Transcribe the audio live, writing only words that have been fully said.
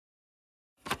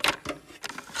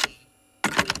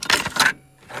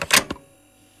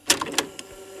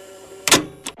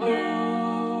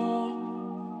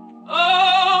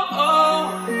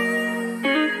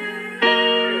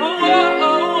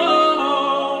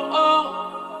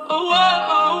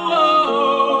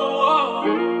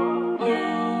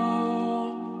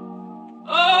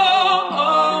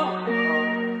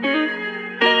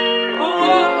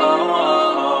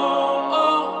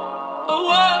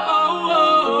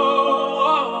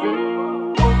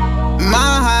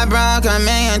broke a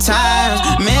million times,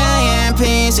 million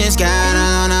pieces scattered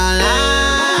on the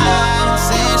line.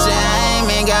 Since you hate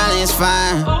me, girl, it's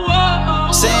fine.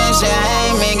 Since you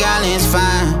hate me, girl, it's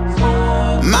fine.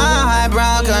 My heart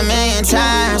broke a million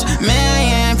times,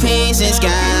 million pieces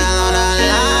scattered on the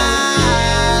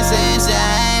line. Since you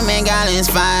hate me, girl, it's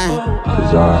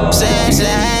fine. Since you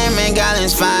hate me, girl,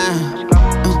 it's fine.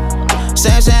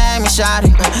 Since you hate me, shot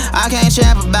it, I can't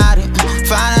trip about it.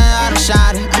 Find another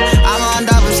shot it, I'm on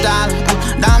double style.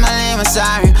 Don't believe me,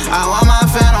 sorry. I want my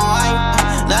phantom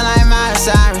white, look like my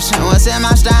Cyrus. What's in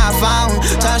my styrofoam?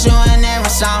 Touch you in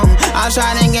every song. I'm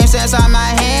trying to get sense off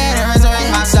my head and resurrect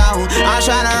my soul. I'm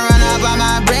trying to run up on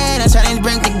my bread and turn this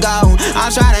brick to gold. I'm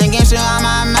trying to get you on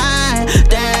my mind,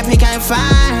 therapy can't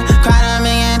find. Cried a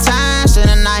million times to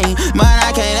the night, but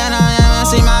I can't let them ever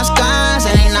see my scars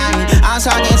any night. I'm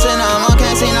talking to no more,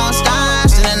 can't see no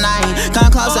stars in the night.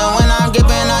 Come closer when I'm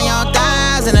gripping on your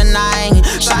thighs in the night.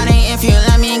 Shawty, if you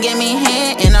let me, get me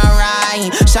hit in a ride.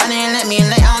 Shawty, let me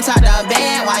lay on top the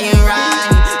bed while you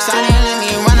ride. Shawty, let me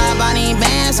run up on these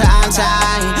bands till I'm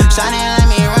tired. Shawty, let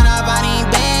me run up on these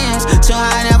bands till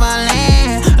I never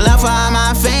land. Love for all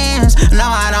my fans, no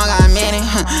I don't got many.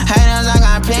 Haters I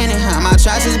got plenty, my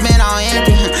trust has been on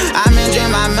empty. I've been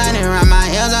drinking my money, run my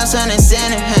ears on Sun and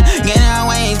Senate. Getting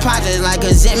away these projects like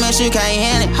a zipment, you can't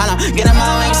hit it. Hold on, get in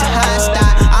my wings and high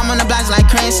style. I'm on the blocks like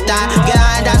Chris style. Get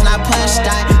out that's not push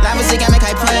style. Life is a game, make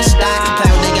I push style.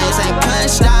 Play with the games, ain't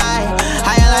push style.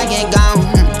 How you like it gone?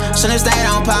 Should've stayed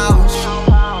on pause.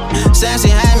 Said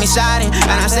she had me shot it,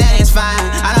 and I said it's fine.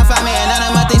 I done find me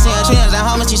another month, they see her cheers at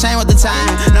home, and she changed with the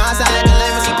time. No, I sound like a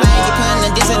lemon, she playing, get put in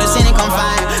the dish in the city, come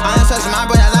fine. I'm trusting my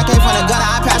brothers, I came from the gutter,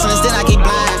 I pass and still I keep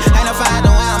blind. Ain't no fire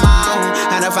to wear on my own,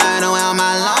 had to fight to wear on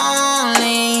my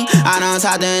lonely. I don't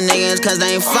talk to niggas cause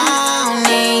they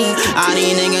phony. All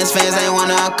these niggas fans, they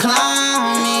wanna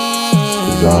clone me.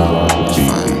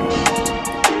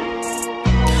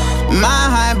 My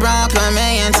heart broke a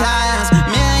million times,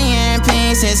 million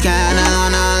pieces scattered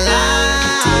on the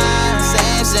line.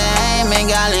 Since you hate me,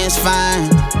 girl, it's fine.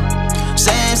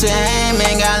 Since you hate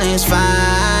me, girl, it's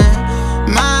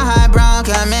fine. My heart broke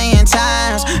a million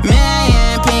times,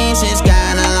 million pieces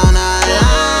scattered on the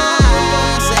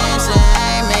line. Since you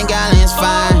hate me, girl, it's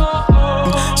fine.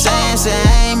 Since you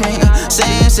hate me,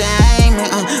 since you hate me,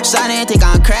 Shawty think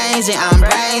I'm crazy, I'm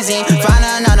crazy. Find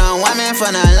another woman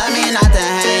for the love me, not to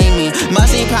hate me.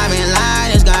 Must be private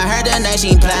line, it's gonna hurt the day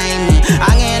she play me.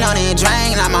 I get on it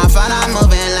drink, not my fault, I'm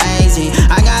moving lazy.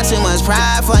 I got too much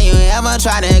pride for you ever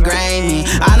try to grade me.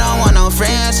 I don't want no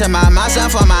friends to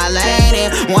myself or my lady.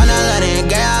 Wanna love that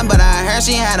girl, but I heard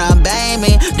she had a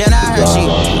baby. Then I heard she,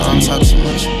 I'm talking too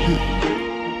much.